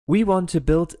We want to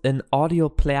build an audio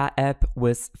player app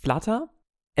with Flutter,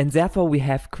 and therefore we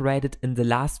have created in the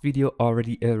last video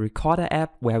already a recorder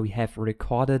app where we have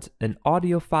recorded an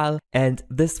audio file, and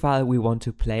this file we want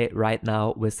to play right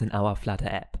now within our Flutter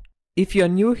app. If you're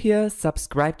new here,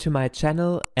 subscribe to my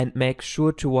channel and make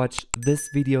sure to watch this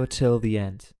video till the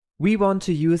end. We want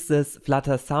to use this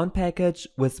Flutter sound package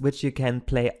with which you can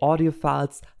play audio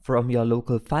files from your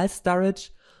local file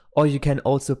storage, or you can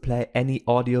also play any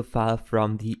audio file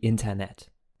from the internet.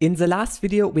 In the last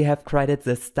video we have created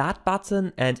the start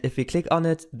button, and if we click on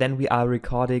it then we are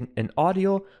recording an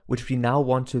audio which we now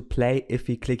want to play if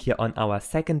we click here on our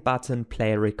second button,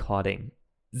 play recording.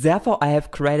 Therefore I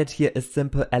have created here a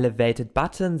simple elevated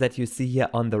button that you see here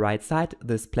on the right side,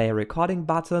 this play recording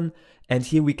button, and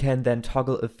here we can then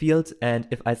toggle a field, and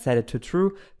if I set it to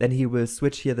true then he will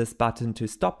switch here this button to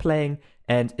stop playing,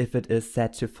 and if it is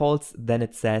set to false then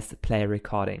it says play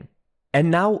recording.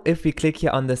 And now if we click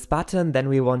here on this button then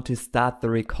we want to start the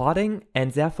recording,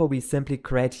 and therefore we simply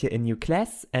create here a new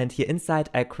class, and here inside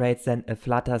I create then a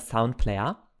Flutter sound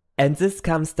player. And this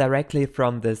comes directly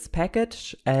from this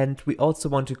package, and we also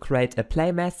want to create a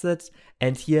play method,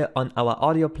 and here on our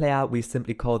audio player we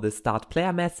simply call the start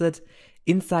player method.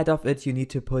 Inside of it you need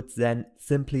to put then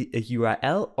simply a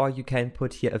URL, or you can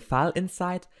put here a file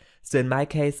inside. So in my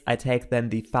case I take then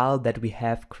the file that we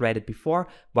have created before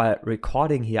while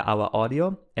recording here our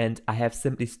audio, and I have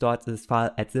simply stored this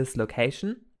file at this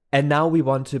location. And now we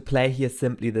want to play here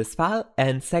simply this file,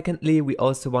 and secondly we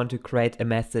also want to create a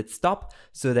method stop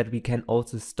so that we can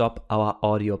also stop our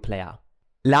audio player.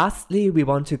 Lastly, we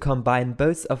want to combine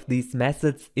both of these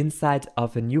methods inside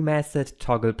of a new method,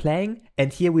 toggle playing,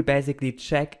 and here we basically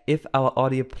check if our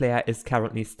audio player is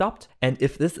currently stopped, and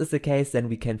if this is the case then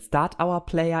we can start our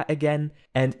player again,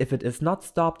 and if it is not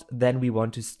stopped then we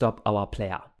want to stop our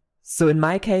player. So in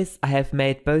my case I have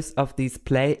made both of these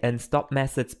play and stop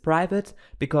methods private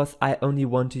because I only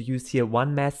want to use here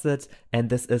one method and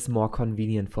this is more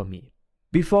convenient for me.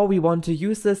 Before we want to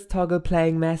use this toggle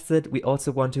playing method we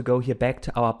also want to go here back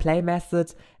to our play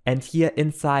method, and here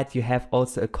inside you have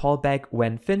also a callback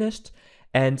when finished,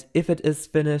 and if it is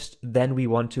finished then we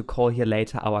want to call here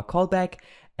later our callback,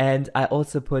 and I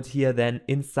also put here then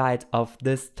inside of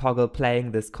this toggle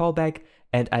playing this callback,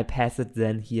 and I pass it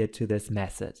then here to this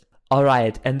method.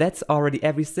 Alright, and that's already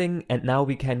everything, and now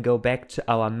we can go back to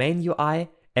our main UI,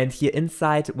 and here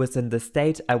inside within the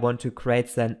state I want to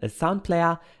create then a sound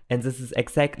player, and this is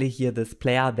exactly here this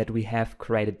player that we have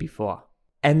created before.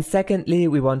 And secondly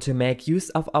we want to make use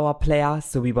of our player,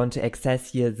 so we want to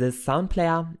access here this sound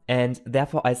player, and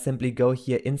therefore I simply go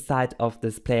here inside of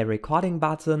this play recording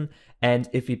button, and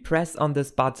if we press on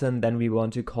this button then we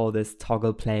want to call this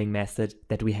toggle playing method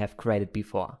that we have created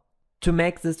before. To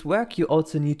make this work you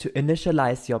also need to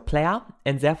initialize your player,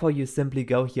 and therefore you simply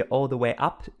go here all the way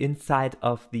up inside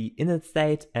of the init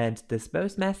state and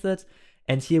dispose method,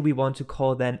 and here we want to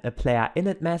call then a player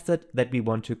init method that we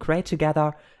want to create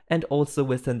together, and also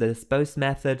within the dispose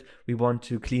method we want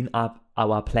to clean up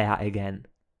our player again.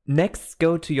 Next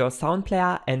go to your sound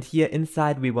player, and here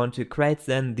inside we want to create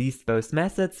then these both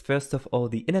methods. First of all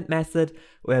the init method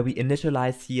where we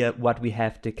initialize here what we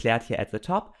have declared here at the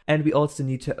top, and we also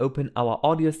need to open our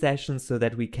audio session so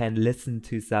that we can listen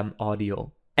to some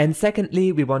audio. And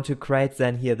secondly we want to create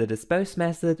then here the dispose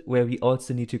method where we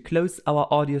also need to close our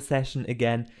audio session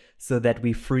again so that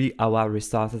we free our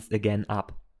resources again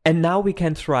up. And now we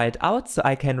can try it out, so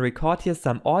I can record here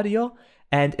some audio,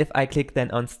 and if I click then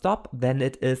on stop then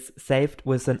it is saved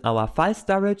within our file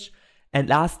storage. And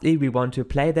lastly we want to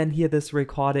play then here this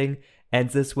recording, and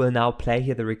this will now play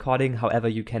here the recording, however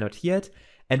you cannot hear it,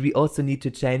 and we also need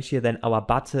to change here then our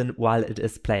button while it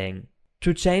is playing.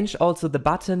 To change also the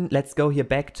button let's go here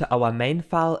back to our main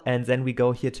file, and then we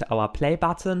go here to our play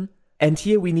button. And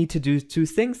here we need to do two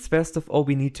things. First of all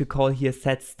we need to call here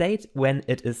set state when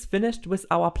it is finished with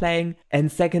our playing,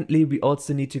 and secondly we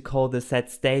also need to call the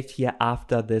set state here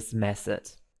after this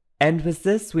method. And with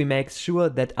this we make sure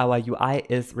that our UI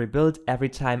is rebuilt every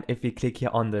time if we click here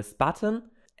on this button.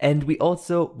 And we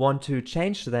also want to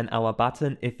change then our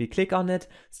button if we click on it.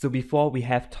 So before we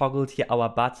have toggled here our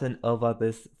button over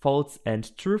this false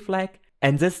and true flag,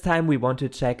 and this time we want to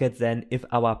check it then if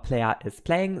our player is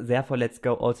playing. Therefore let's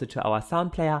go also to our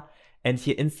sound player, and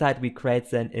here inside we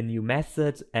create then a new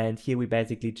method, and here we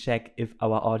basically check if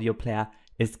our audio player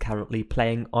is currently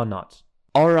playing or not.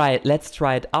 Alright, let's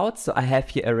try it out. So I have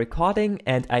here a recording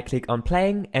and I click on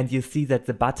playing, and you see that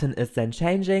the button is then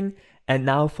changing, and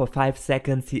now for 5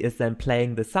 seconds he is then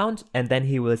playing the sound, and then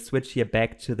he will switch here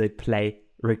back to the play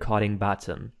recording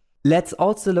button. Let's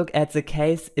also look at the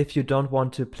case if you don't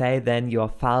want to play then your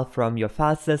file from your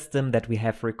file system that we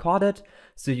have recorded.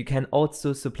 So you can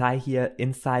also supply here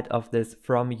inside of this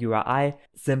from URI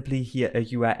simply here a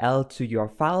URL to your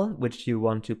file which you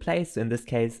want to play. So in this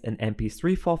case an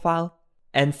MP3 file.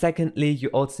 And secondly, you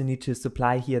also need to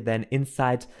supply here then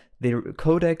inside the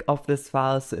codec of this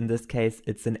file. So in this case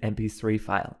it's an MP3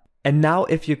 file. And now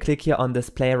if you click here on this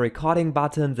play recording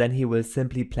button, then he will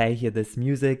simply play here this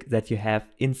music that you have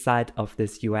inside of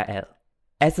this URL.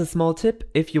 As a small tip,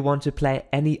 if you want to play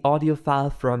any audio file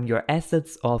from your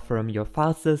assets or from your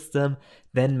file system,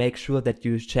 then make sure that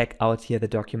you check out here the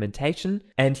documentation.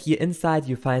 And here inside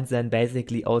you find then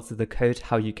basically also the code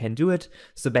how you can do it.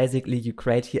 So basically you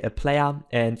create here a player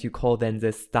and you call then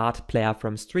this start player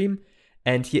from stream.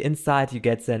 And here inside you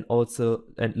get then also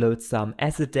and load some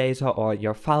asset data or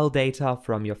your file data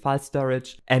from your file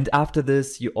storage. And after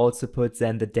this you also put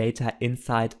then the data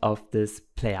inside of this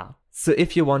player. So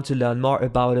if you want to learn more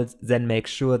about it, then make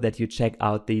sure that you check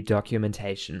out the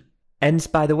documentation. And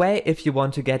by the way, if you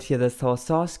want to get here the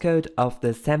source code of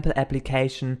the sample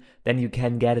application, then you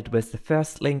can get it with the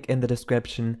first link in the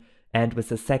description. And with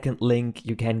the second link,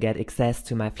 you can get access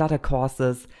to my Flutter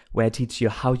courses where I teach you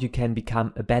how you can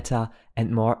become a better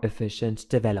and more efficient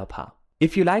developer.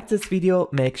 If you like this video,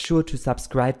 make sure to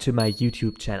subscribe to my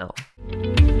YouTube channel.